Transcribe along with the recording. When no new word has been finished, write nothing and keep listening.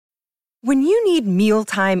When you need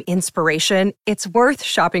mealtime inspiration, it's worth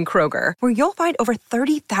shopping Kroger, where you'll find over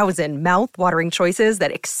 30,000 mouth-watering choices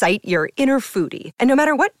that excite your inner foodie. And no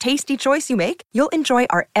matter what tasty choice you make, you'll enjoy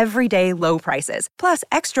our everyday low prices, plus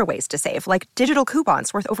extra ways to save, like digital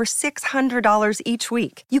coupons worth over $600 each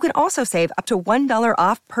week. You can also save up to $1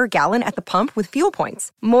 off per gallon at the pump with fuel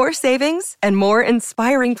points. More savings and more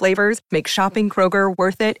inspiring flavors make shopping Kroger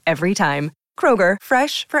worth it every time. Kroger,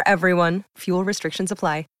 fresh for everyone. Fuel restrictions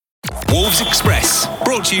apply. Wolves Express,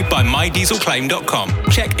 brought to you by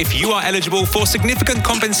mydieselclaim.com. Check if you are eligible for significant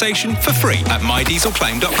compensation for free at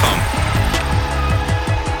mydieselclaim.com.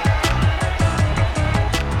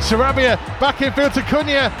 Sarabia back in field to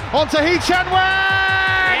Cunha, onto Hee-chan.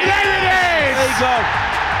 There it is!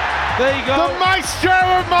 There you go. The maestro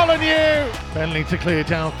of Molineux. Bentley to clear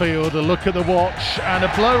downfield, a look at the watch and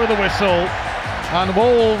a blow of the whistle. And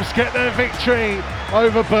Wolves get their victory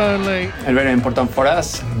over Burnley. And very important for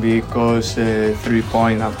us because 3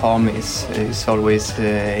 points at home is always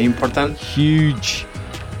important. Huge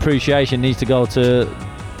appreciation needs to go to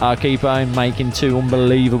our keeper making 2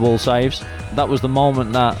 unbelievable saves. That was the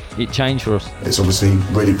moment that it changed for us. It's obviously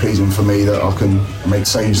really pleasing for me that I can make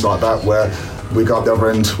saves like that where we go up the other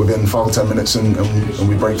end within 5 or 10 minutes and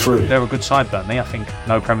we break through. They're a good side, Burnley. I think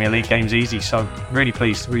no Premier League game's easy, so really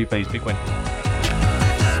pleased, big win.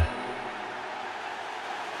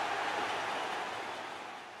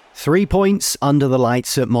 Three points under the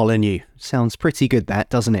lights at Molineux. Sounds pretty good,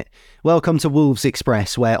 that, doesn't it? Welcome to Wolves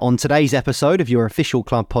Express, where on today's episode of your official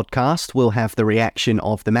club podcast, we'll have the reaction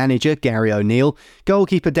of the manager, Gary O'Neill,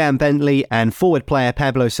 goalkeeper Dan Bentley and forward player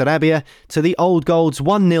Pablo Sarabia to the Old Gold's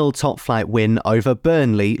 1-0 top-flight win over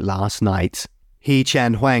Burnley last night.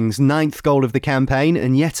 Hee-chan Hwang's 9th goal of the campaign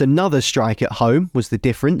and yet another strike at home was the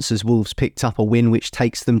difference as Wolves picked up a win which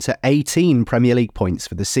takes them to 18 Premier League points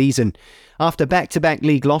for the season. After back-to-back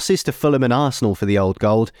league losses to Fulham and Arsenal for the Old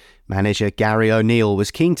Gold, manager Gary O'Neill was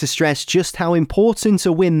keen to stress just how important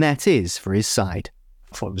a win that is for his side.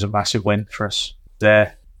 I thought it was a massive win for us.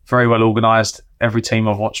 They're very well organised. Every team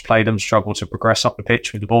I've watched play them struggle to progress up the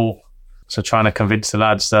pitch with the ball. So trying to convince the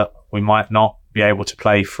lads that we might not be able to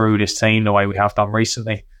play through this team the way we have done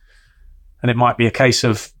recently. And it might be a case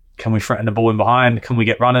of, can we threaten the ball in behind? Can we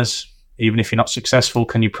get runners? Even if you're not successful,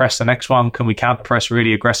 can you press the next one? Can we counter-press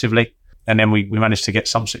really aggressively? And then we managed to get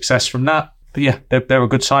some success from that. But yeah, they're a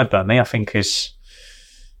good side, Burnley. I think is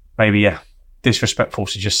maybe disrespectful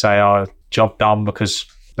to just say, job done, because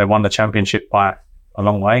they won the championship by a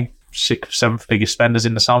long way. 6th, 7th biggest spenders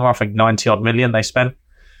in the summer. I think 90-odd million they spent.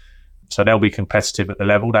 So they'll be competitive at the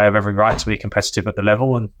level. They have every right to be competitive at the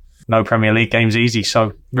level, and no Premier League game's easy.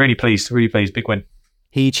 So really pleased, big win.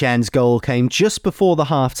 Hee-chan's goal came just before the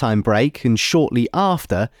half-time break, and shortly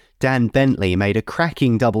after, Dan Bentley made a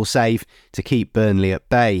cracking double save to keep Burnley at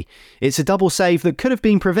bay. It's a double save that could have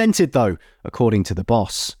been prevented though, according to the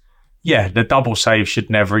boss. Yeah, the double save should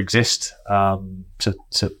never exist. To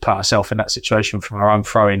put ourselves in that situation from our own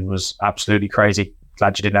throw-in was absolutely crazy.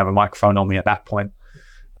 Glad you didn't have a microphone on me at that point.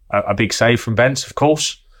 A big save from Bence, of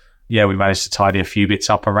course. Yeah, we managed to tidy a few bits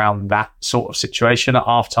up around that sort of situation at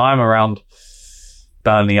half-time, around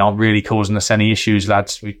Burnley aren't really causing us any issues,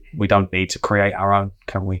 lads. We don't need to create our own.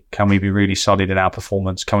 Can we be really solid in our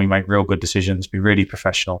performance? Can we make real good decisions, be really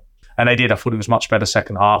professional? And they did. I thought it was much better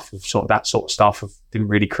second half of that sort of stuff. Didn't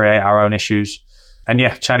really create our own issues. And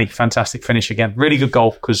yeah, Channy, fantastic finish again. Really good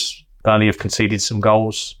goal, because Burnley have conceded some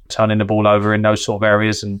goals, turning the ball over in those sort of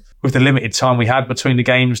areas. And with the limited time we had between the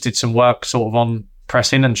games, did some work sort of on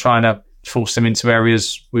pressing and trying to force them into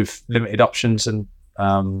areas with limited options, and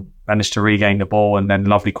managed to regain the ball. And then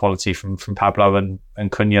lovely quality from Pablo and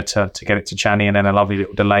Cunha to get it to Channy, and then a lovely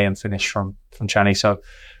little delay and finish from Channy. So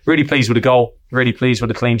really pleased with the goal, really pleased with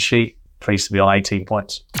the clean sheet, pleased to be on 18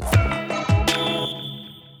 points.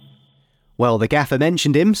 Well, the gaffer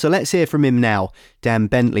mentioned him, so let's hear from him now. Dan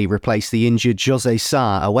Bentley replaced the injured Jose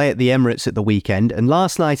Sarr away at the Emirates at the weekend, and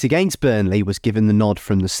last night against Burnley was given the nod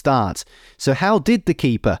from the start. So how did the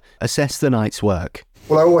keeper assess the night's work?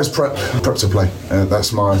 Well, I always prep to play.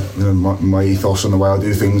 That's my ethos and the way I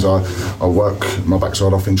do things. I work my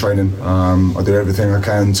backside off in training. I do everything I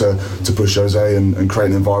can to push Jose and create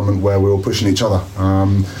an environment where we're all pushing each other.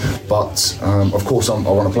 But of course, I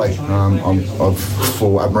want to play. I've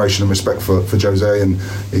full admiration and respect for Jose, and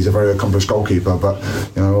he's a very accomplished goalkeeper. But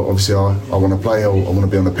obviously, I want to play. I want to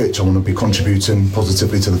be on the pitch. I want to be contributing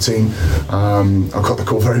positively to the team. I got the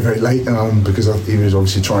call very, very late because he was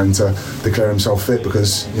obviously trying to declare himself fit, because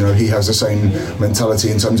because he has the same mentality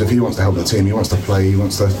in terms of he wants to help the team, he wants to play, he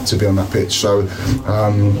wants to be on that pitch. So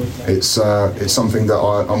it's something that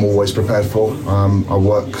I'm always prepared for. I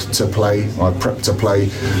work to play, I prep to play,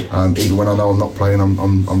 even when I know I'm not playing,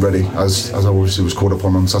 I'm ready, as I obviously was called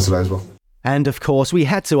upon on Saturday as well. And of course we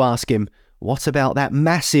had to ask him, what about that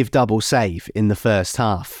massive double save in the first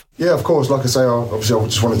half? Yeah, of course. Like I say, I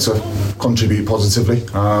just wanted to contribute positively,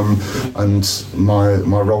 and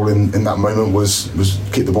my role in that moment was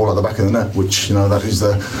keep the ball at the back of the net, which that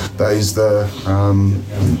is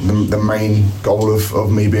the main goal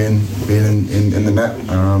of me being in the net,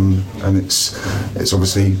 and it's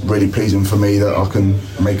obviously really pleasing for me that I can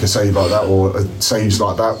make a save like that, or saves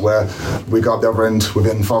like that, where we go up the other end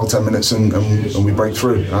within 5 or 10 minutes and we break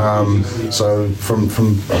through. So from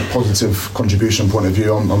a positive contribution point of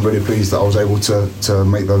view, I'm really pleased that I was able to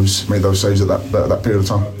make those saves at that period of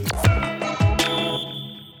time.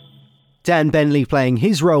 Dan Bentley playing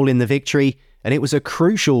his role in the victory, and it was a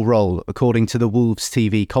crucial role according to the Wolves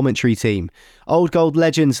TV commentary team. Old Gold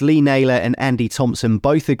legends Lee Naylor and Andy Thompson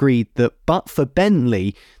both agreed that but for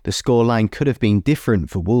Bentley, the scoreline could have been different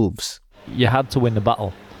for Wolves. You had to win the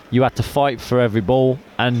battle. You had to fight for every ball,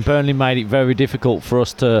 and Burnley made it very difficult for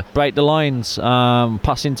us to break the lines,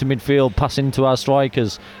 pass into midfield, pass into our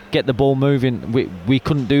strikers, get the ball moving. We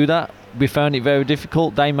couldn't do that. We found it very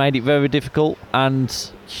difficult. They made it very difficult, and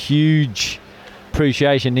huge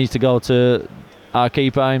appreciation needs to go to our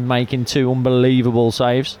keeper in making 2 unbelievable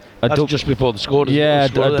saves. That's just before the score. Yeah, a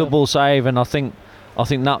double save, and I think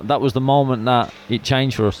that was the moment that it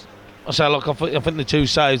changed for us. I think the 2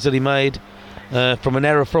 saves that he made. From an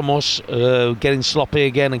error from us, getting sloppy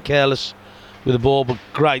again and careless with the ball, but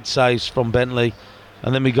great saves from Bentley.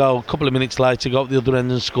 And then we go a couple of minutes later, go up the other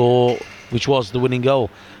end and score, which was the winning goal.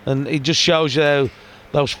 And it just shows you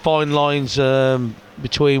those fine lines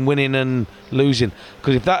between winning and losing.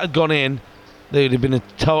 Because if that had gone in, there would have been a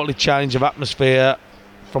totally change of atmosphere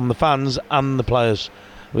from the fans and the players.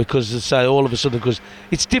 Because, as I say, all of a sudden, because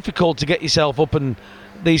it's difficult to get yourself up, and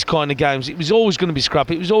these kind of games, it was always going to be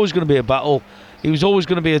scrappy, it was always going to be a battle, it was always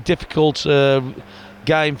going to be a difficult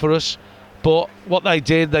game for us. But what they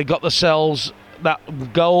did, they got themselves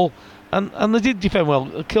that goal, and they did defend well.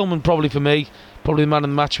 Kilman, probably for me, probably the man of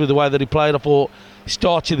the match with the way that he played. I thought he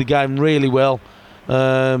started the game really well,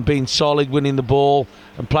 being solid, winning the ball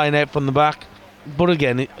and playing out from the back. But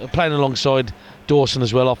again, playing alongside Dawson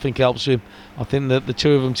as well, I think helps him. I think that the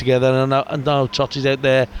 2 of them together, and I know Totti's out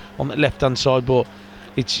there on the left hand side, but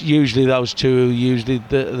it's usually those 2, usually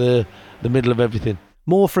the middle of everything.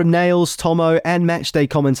 More from Nails, Tomo and Matchday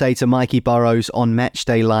commentator Mikey Burrows on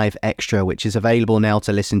Matchday Live Extra, which is available now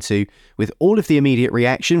to listen to with all of the immediate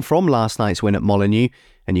reaction from last night's win at Molineux,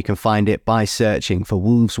 and you can find it by searching for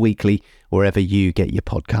Wolves Weekly wherever you get your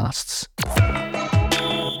podcasts.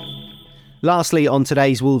 Lastly, on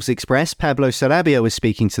today's Wolves Express, Pablo Sarabia was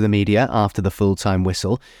speaking to the media after the full-time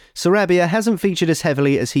whistle. Sarabia hasn't featured as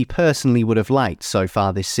heavily as he personally would have liked so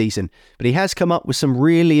far this season, but he has come up with some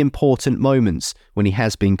really important moments when he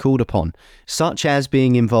has been called upon, such as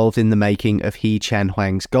being involved in the making of Hee-chan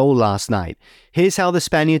Hwang's goal last night. Here's how the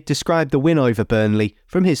Spaniard described the win over Burnley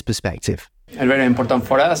from his perspective. It's very important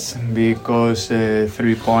for us because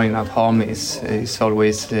 3 points at home is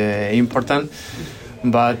always important.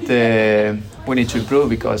 But we need to improve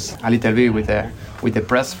because a little bit with the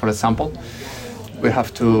press, for example, we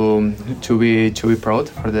have to be proud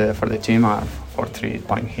for the team for 3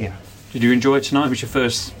 points here. Did you enjoy it tonight? It was your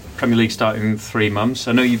first Premier League start in 3 months.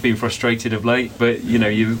 I know you've been frustrated of late, but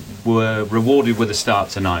you were rewarded with a start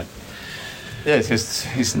tonight. Yes,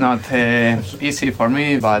 it's not easy for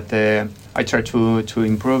me, but I try to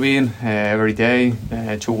improve it every day,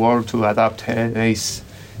 to work to adapt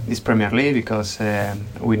this Premier League because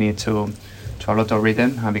we need to a lot of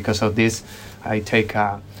rhythm, and because of this I take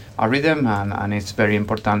a rhythm, and it's very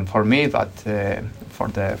important for me, but for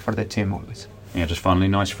the team always. Yeah, just finally,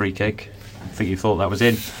 nice free kick. I think you thought that was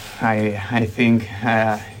in. I think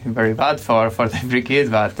very bad for the free kick,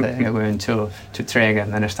 but we're going to try again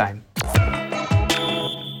the next time.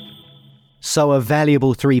 So a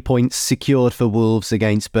valuable 3 points secured for Wolves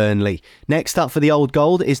against Burnley. Next up for the Old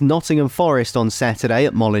Gold is Nottingham Forest on Saturday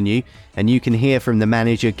at Molineux, and you can hear from the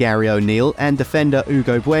manager Gary O'Neill and defender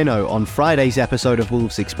Hugo Bueno on Friday's episode of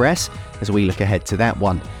Wolves Express as we look ahead to that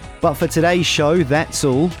one. But for today's show, that's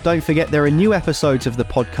all. Don't forget there are new episodes of the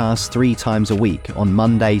podcast 3 times a week on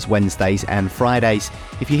Mondays, Wednesdays and Fridays.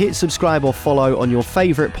 If you hit subscribe or follow on your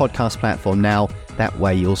favourite podcast platform now, that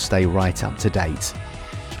way you'll stay right up to date.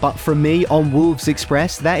 But from me on Wolves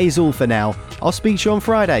Express, that is all for now. I'll speak to you on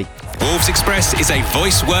Friday. Wolves Express is a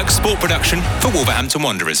Voice Works sport production for Wolverhampton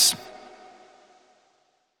Wanderers.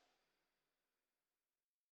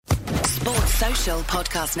 Social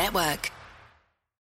Podcast Network.